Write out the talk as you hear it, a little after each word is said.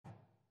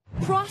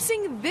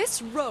Crossing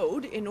this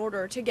road in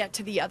order to get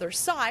to the other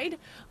side,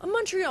 a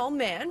Montreal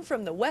man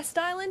from the West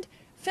Island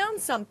found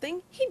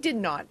something he did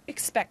not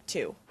expect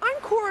to. I'm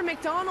Cora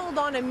McDonald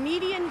on a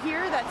median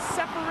here that's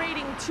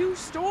separating two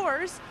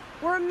stores,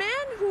 where a man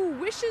who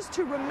wishes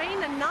to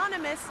remain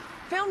anonymous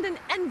found an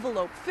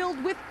envelope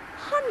filled with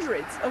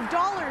hundreds of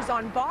dollars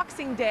on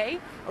Boxing Day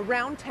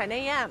around 10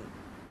 a.m.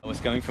 I was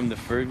coming from the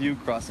Fairview,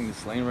 crossing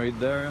this lane right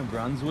there,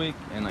 Brunswick,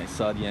 and I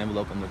saw the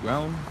envelope on the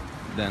ground.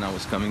 Then I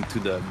was coming to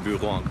the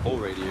Bureau en Gros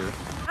right here.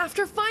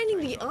 After finding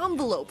the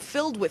envelope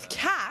filled with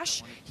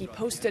cash, he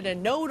posted a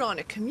note on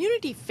a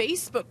community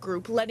Facebook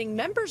group letting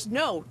members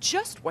know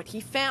just what he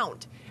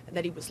found and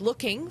that he was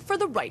looking for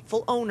the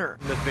rightful owner.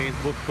 In the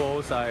Facebook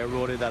post, I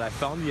wrote it that I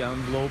found the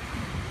envelope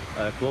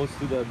close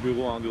to the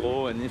Bureau en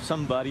Gros, and if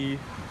somebody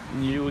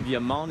knew the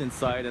amount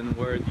inside and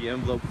where the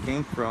envelope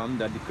came from,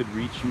 that they could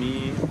reach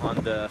me on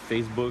the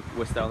Facebook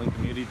West Island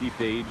community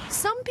page.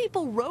 Some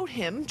people wrote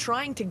him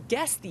trying to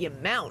guess the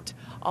amount,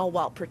 all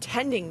while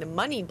pretending the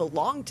money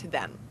belonged to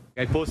them.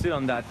 I posted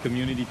on that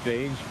community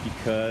page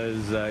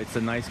because it's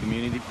a nice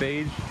community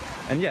page.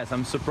 And yes,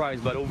 I'm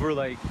surprised, but over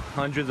like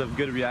hundreds of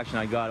good reactions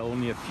I got,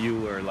 only a few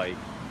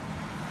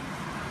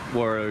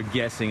were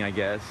guessing, I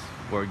guess.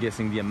 Or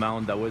guessing the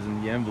amount that was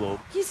in the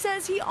envelope. He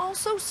says he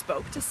also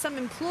spoke to some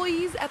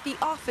employees at the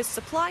office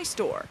supply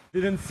store.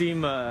 Didn't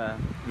seem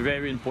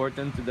very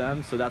important to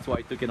them, so that's why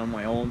I took it on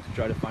my own to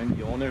try to find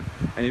the owner.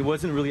 And it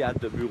wasn't really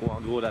at the Bureau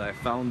en Gros that I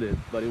found it,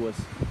 but it was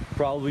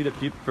probably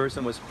the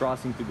person was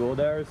crossing to go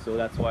there, so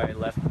that's why I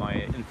left my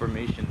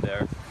information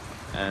there.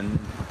 And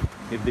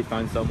if they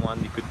find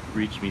someone, they could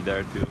reach me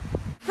there too.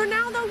 For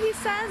now, though, he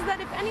says that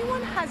if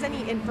anyone has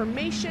any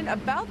information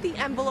about the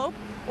envelope,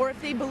 or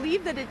if they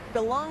believe that it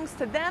belongs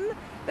to them,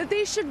 that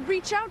they should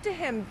reach out to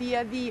him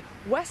via the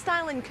West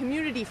Island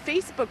Community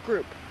Facebook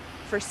group.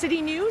 For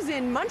City News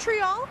in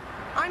Montreal,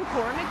 I'm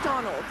Cora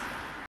McDonald.